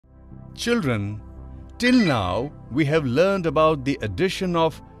Children, till now we have learned about the addition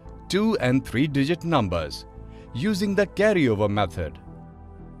of 2 and 3-digit numbers using the carryover method.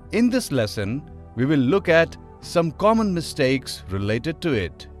 In this lesson, we will look at some common mistakes related to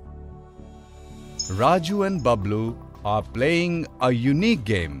it. Raju and Bablu are playing a unique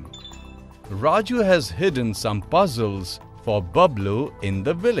game. Raju has hidden some puzzles for Bablu in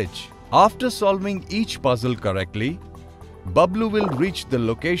the village. After solving each puzzle correctly, Bablu will reach the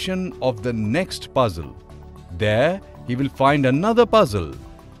location of the next puzzle. There, he will find another puzzle.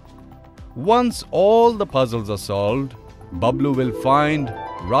 Once all the puzzles are solved, Bablu will find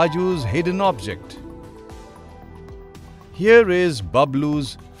Raju's hidden object. Here is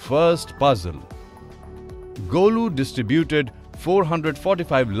Bablu's first puzzle. Golu distributed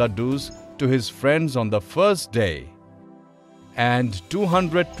 445 laddus to his friends on the first day and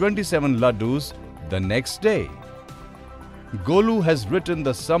 227 laddus the next day. Golu has written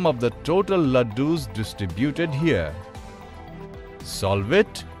the sum of the total laddus distributed here. Solve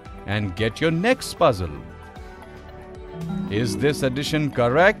it and get your next puzzle. Is this addition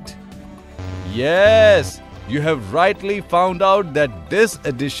correct? Yes, you have rightly found out that this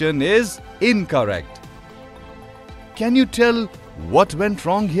addition is incorrect. Can you tell what went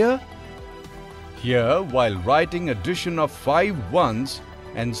wrong here? Here, while writing addition of 5 ones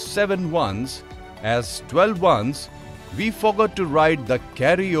and 7 ones as 12 ones, we forgot to write the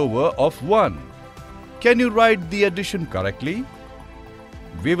carryover of 1. Can you write the addition correctly?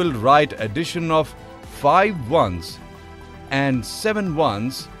 We will write addition of 5 ones and 7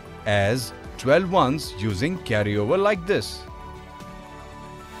 ones as 12 ones using carryover like this.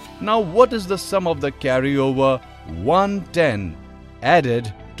 Now what is the sum of the carryover 1 10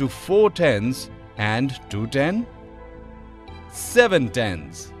 added to 4 tens and 2 10? 7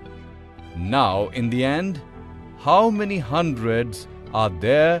 tens. Now in the end, how many hundreds are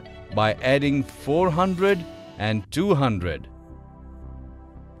there by adding 400 and 200?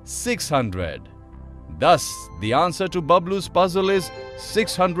 600. Thus, the answer to Bablu's puzzle is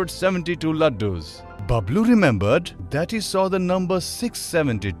 672 laddus. Bablu remembered that he saw the number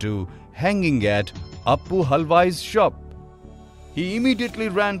 672 hanging at Appu Halwai's shop. He immediately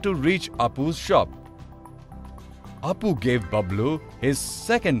ran to reach Appu's shop. Appu gave Bablu his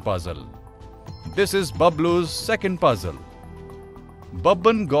second puzzle. This is Bablu's second puzzle.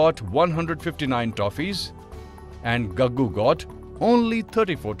 Babban got 159 toffees and Gaggu got only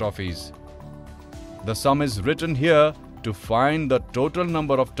 34 toffees. The sum is written here to find the total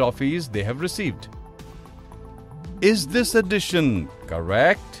number of toffees they have received. Is this addition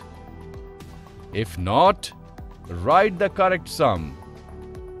correct? If not, write the correct sum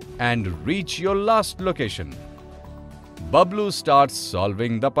and reach your last location. Bablu starts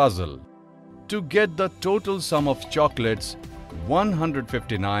solving the puzzle. To get the total sum of chocolates,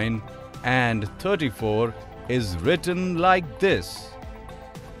 159 and 34 is written like this.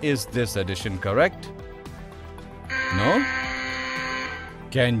 Is this addition correct? No?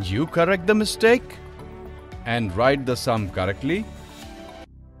 Can you correct the mistake and write the sum correctly?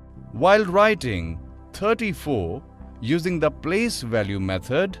 While writing 34 using the place value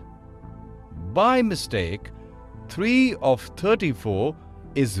method, by mistake, 3 of 34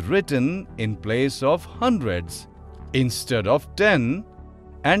 is written in place of hundreds instead of 10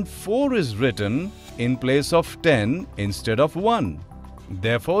 and 4 is written in place of 10 instead of 1.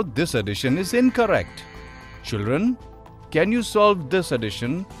 Therefore, this addition is incorrect. Children, can you solve this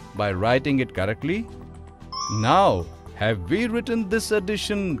addition by writing it correctly? Now, have we written this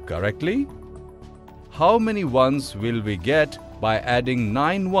addition correctly? How many ones will we get by adding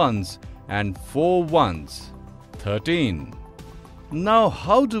 9 ones and 4 ones? 13. Now,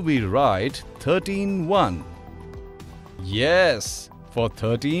 how do we write 13 1? Yes, for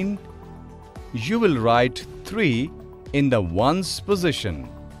 13, you will write 3 in the ones position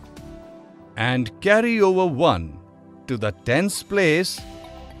and carry over 1 to the tens place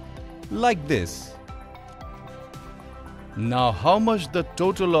like this. Now, how much the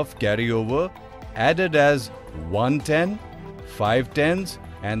total of carryover added as 1 10, 5 tens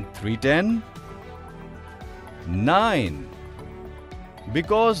and 3 10? 9.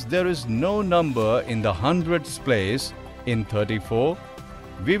 Because there is no number in the hundreds place in 34,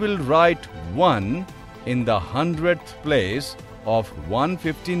 we will write 1 in the 100th place of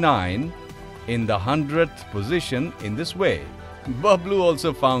 159 in the 100th position in this way. Bablu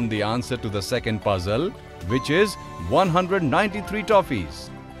also found the answer to the second puzzle, which is 193 toffees.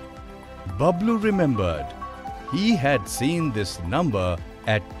 Bablu remembered he had seen this number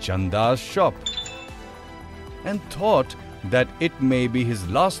at Chanda's shop and thought that it may be his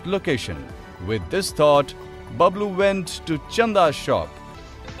last location. With this thought, Bablu went to Chanda's shop.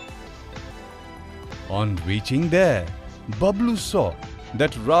 On reaching there, Bablu saw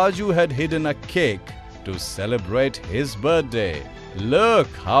that Raju had hidden a cake to celebrate his birthday. Look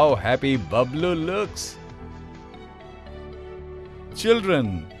how happy Bablu looks.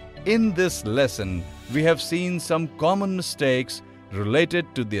 Children, in this lesson, we have seen some common mistakes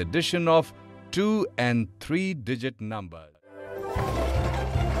related to the addition of 2 and 3-digit numbers.